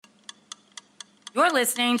You're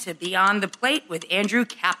listening to Beyond the Plate with Andrew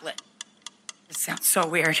Kaplan. This sounds so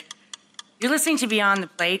weird. You're listening to Beyond the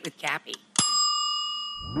Plate with Cappy.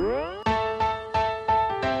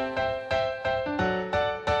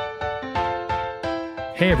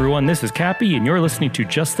 Hey everyone, this is Cappy, and you're listening to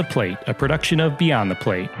Just the Plate, a production of Beyond the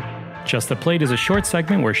Plate. Just the Plate is a short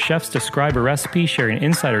segment where chefs describe a recipe, sharing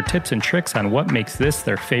insider tips and tricks on what makes this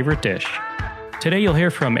their favorite dish. Today you'll hear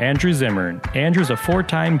from Andrew Zimmern. Andrew's a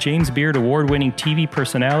 4-time James Beard Award-winning TV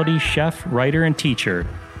personality, chef, writer, and teacher.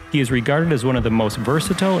 He is regarded as one of the most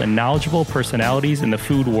versatile and knowledgeable personalities in the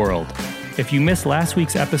food world. If you missed last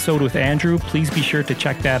week's episode with Andrew, please be sure to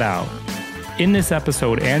check that out. In this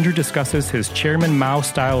episode, Andrew discusses his Chairman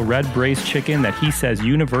Mao-style red braised chicken that he says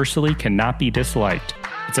universally cannot be disliked.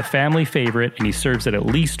 It's a family favorite, and he serves it at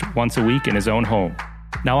least once a week in his own home.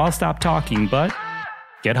 Now I'll stop talking, but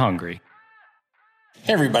get hungry.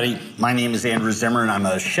 Hey everybody, my name is Andrew Zimmern. I'm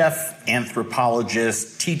a chef,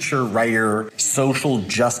 anthropologist, teacher, writer, social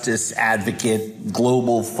justice advocate,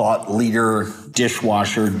 global thought leader,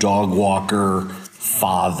 dishwasher, dog walker,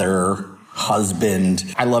 father, husband.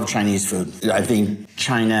 I love Chinese food. I think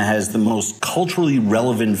China has the most culturally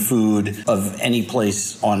relevant food of any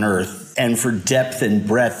place on earth. And for depth and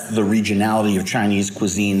breadth, the regionality of Chinese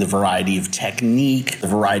cuisine, the variety of technique, the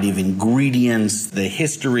variety of ingredients, the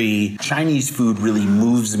history, Chinese food really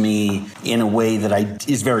moves me in a way that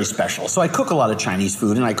is very special. So I cook a lot of Chinese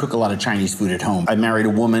food, and I cook a lot of Chinese food at home. I married a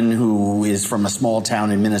woman who is from a small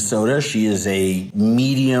town in Minnesota. She is a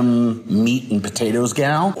medium meat and potatoes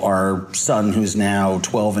gal. Our son, who's now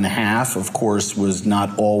 12 and a half, of course, was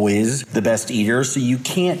not always the best eater. So you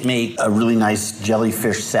can't make a really nice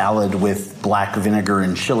jellyfish salad with black vinegar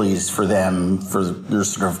and chilies for them for their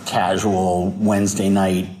sort of casual Wednesday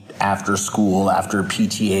night after school, after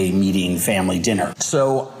PTA meeting, family dinner.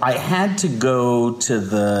 So I had to go to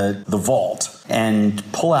the vault and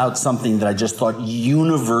pull out something that I just thought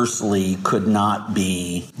universally could not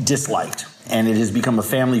be disliked. And it has become a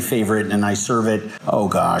family favorite, and I serve it,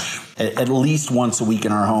 at least once a week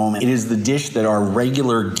in our home. It is the dish that our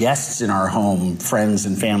regular guests in our home, friends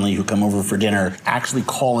and family who come over for dinner, actually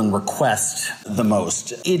call and request the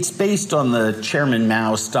most. It's based on the Chairman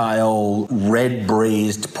Mao style red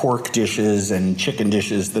braised pork dishes and chicken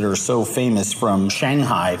dishes that are so famous from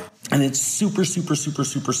Shanghai. And it's super, super, super,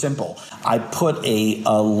 super simple. I put a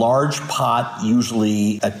large pot,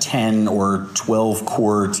 usually a 10 or 12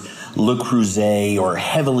 quart Le Creuset or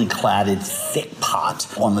heavily cladded thick pot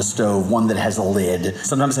on the stove, one that has a lid.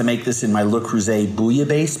 Sometimes I make this in my Le Creuset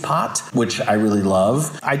bouillabaisse pot, which I really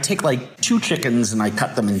love. I take like 2 chickens and I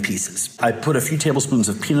cut them in pieces. I put a few tablespoons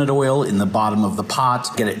of peanut oil in the bottom of the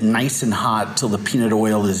pot, get it nice and hot till the peanut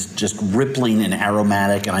oil is just rippling and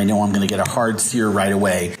aromatic, and I know I'm going to get a hard sear right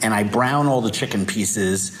away. And I brown all the chicken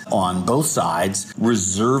pieces on both sides,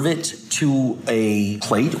 reserve it to a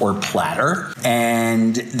plate or platter,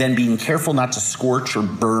 and then being careful not to scorch or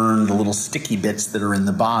burn the little sticky bits that are in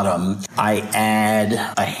the bottom, I add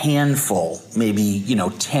a handful, maybe,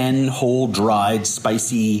 10 whole dried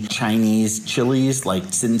spicy Chinese chilies, like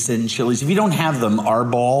Sin chilies. If you don't have them,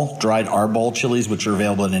 dried arbol chilies, which are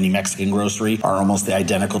available in any Mexican grocery, are almost the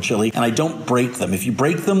identical chili. And I don't break them. If you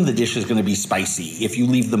break them, the dish is going to be spicy. If you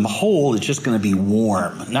leave them whole, it's just going to be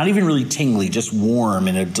warm. Not even really tingly, just warm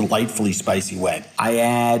in a delightfully spicy way. I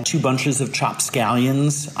add 2 bunches of chopped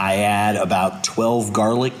scallions. I add about 12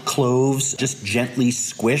 garlic cloves, just gently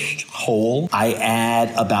squished whole. I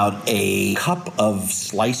add about a cup of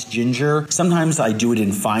sliced ginger. Sometimes I do it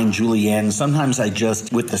in fine julienne. Sometimes I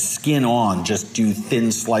just, with the skin on, just do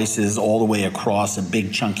thin slices all the way across a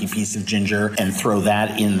big chunky piece of ginger and throw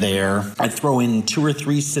that in there. I throw in 2 or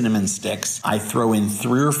 3 cinnamon sticks. I throw in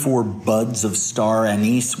 3 or 4 buds of star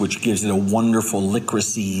anise, which gives it a wonderful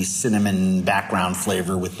licorice cinnamon background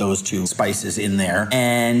flavor with those 2 spices in there.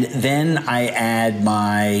 And then I add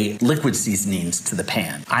my liquid seasonings to the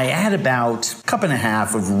pan. I add about a cup and a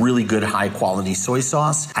half of really good high quality soy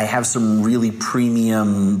sauce. I have some really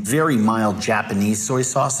premium, very mild Japanese soy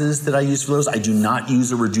sauces that I use for those. I do not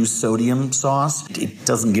use a reduced sodium sauce. It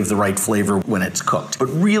doesn't give the right flavor when it's cooked. But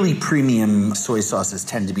really premium soy sauces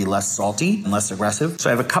tend to be less salty and less aggressive. So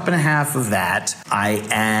I have a cup and a half of that. I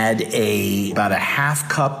add about a half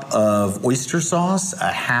cup of oyster sauce,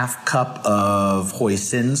 a half cup of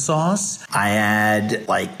hoisin sauce. I add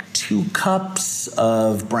like 2 cups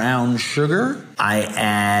of brown sugar. I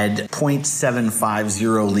add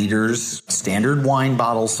 0.750 liters, standard wine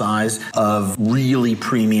bottle size, of really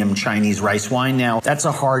premium Chinese rice wine. Now, that's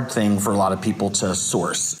a hard thing for a lot of people to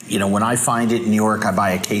source. When I find it in New York, I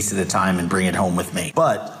buy a case at a time and bring it home with me.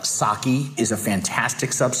 But sake is a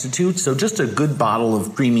fantastic substitute. So just a good bottle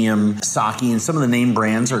of premium sake, and some of the name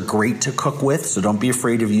brands are great to cook with. So don't be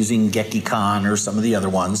afraid of using Gekikan or some of the other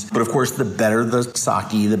ones. But of course, the better the sake,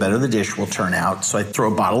 the better the dish will turn out. So I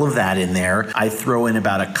throw a bottle of that in there. I throw in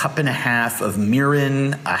about 1.5 cups of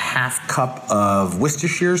mirin, a 1/2 cup of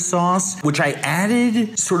Worcestershire sauce, which I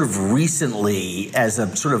added sort of recently as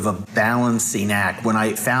a sort of a balancing act when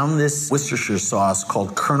I found this Worcestershire sauce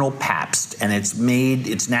called Colonel Pabst, and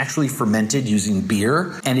it's naturally fermented using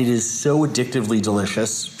beer, and it is so addictively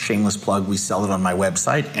delicious. Shameless plug, we sell it on my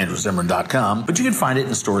website, andrewzimmern.com, but you can find it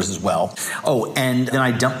in stores as well. Oh, and then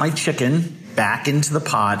I dump my chicken back into the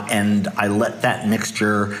pot, and I let that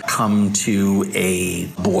mixture come to a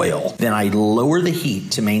boil. Then I lower the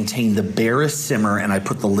heat to maintain the barest simmer, and I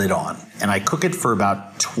put the lid on. And I cook it for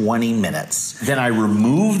about 20 minutes. Then I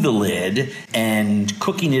remove the lid and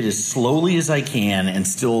cooking it as slowly as I can and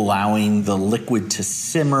still allowing the liquid to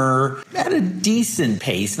simmer at a decent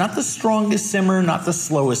pace. Not the strongest simmer, not the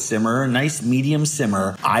slowest simmer, a nice medium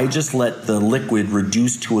simmer. I just let the liquid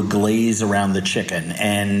reduce to a glaze around the chicken.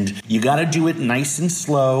 And you gotta do it nice and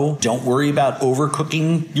slow. Don't worry about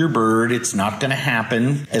overcooking your bird. It's not gonna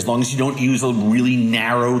happen as long as you don't use a really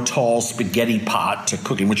narrow, tall spaghetti pot to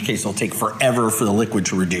cook, in which case it'll take forever for the liquid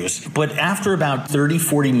to reduce. But after about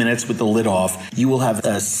 30-40 minutes with the lid off, you will have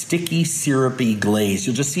a sticky, syrupy glaze.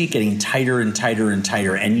 You'll just see it getting tighter and tighter and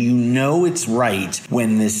tighter. And you know it's right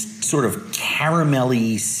when this sort of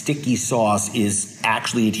caramelly, sticky sauce is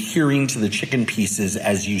actually adhering to the chicken pieces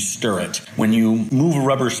as you stir it. When you move a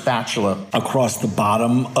rubber spatula across the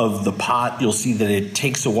bottom of the pot, you'll see that it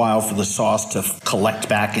takes a while for the sauce to collect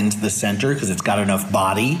back into the center because it's got enough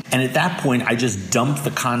body. And at that point, I just dump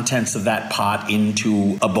the contents of that pot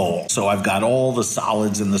into a bowl. So I've got all the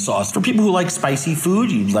solids in the sauce. For people who like spicy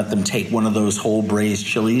food, you let them take one of those whole braised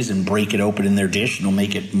chilies and break it open in their dish, and it'll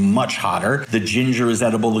make it much hotter. The ginger is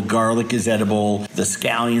edible, the garlic is edible, the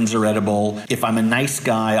scallions are edible. If I'm a nice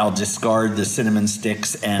guy, I'll discard the cinnamon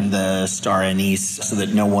sticks and the star anise so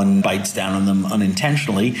that no one bites down on them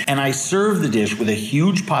unintentionally. And I serve the dish with a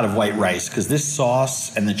huge pot of white rice because this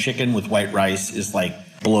sauce and the chicken with white rice is like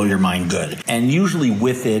blow your mind good. And usually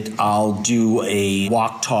with it, I'll do a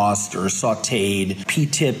wok tossed or sauteed pea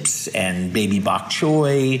tips and baby bok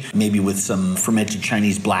choy, maybe with some fermented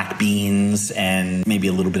Chinese black beans and maybe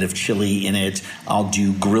a little bit of chili in it. I'll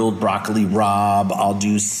do grilled broccoli rabe. I'll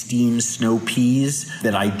do steamed snow peas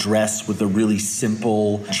that I dress with a really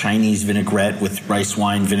simple Chinese vinaigrette with rice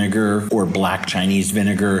wine vinegar or black Chinese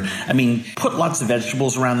vinegar. I mean, put lots of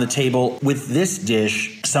vegetables around the table. With this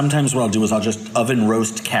dish, sometimes what I'll do is I'll just oven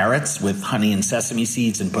roast carrots with honey and sesame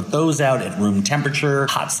seeds and put those out at room temperature.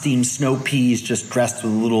 Hot steamed snow peas just dressed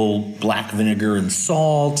with a little black vinegar and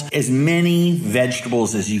salt. As many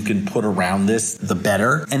vegetables as you can put around this, the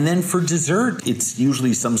better. And then for dessert, it's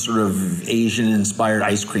usually some sort of Asian-inspired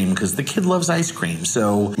ice cream because the kid loves ice cream.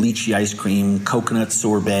 So lychee ice cream, coconut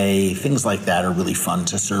sorbet, things like that are really fun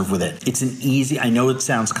to serve with it. It's an easy, I know it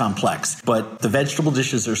sounds complex, but the vegetable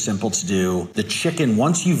dishes are simple to do. The chicken,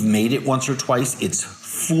 once you've made it once or twice, it's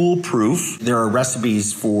foolproof. There are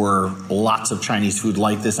recipes for lots of Chinese food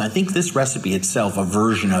like this. I think this recipe itself, a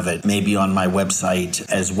version of it, may be on my website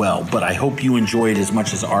as well. But I hope you enjoy it as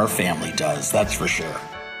much as our family does. That's for sure.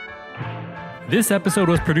 This episode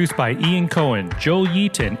was produced by Ian Cohen, Joel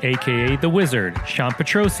Yeaton, aka The Wizard, Sean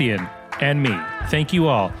Petrosian, and me. Thank you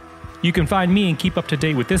all. You can find me and keep up to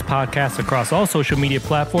date with this podcast across all social media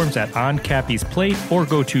platforms at On Cappy's Plate or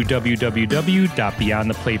go to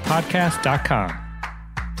www.beyondtheplatepodcast.com.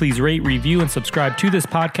 Please rate, review, and subscribe to this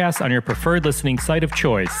podcast on your preferred listening site of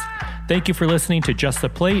choice. Thank you for listening to Just the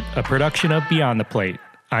Plate, a production of Beyond the Plate.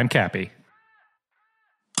 I'm Cappy.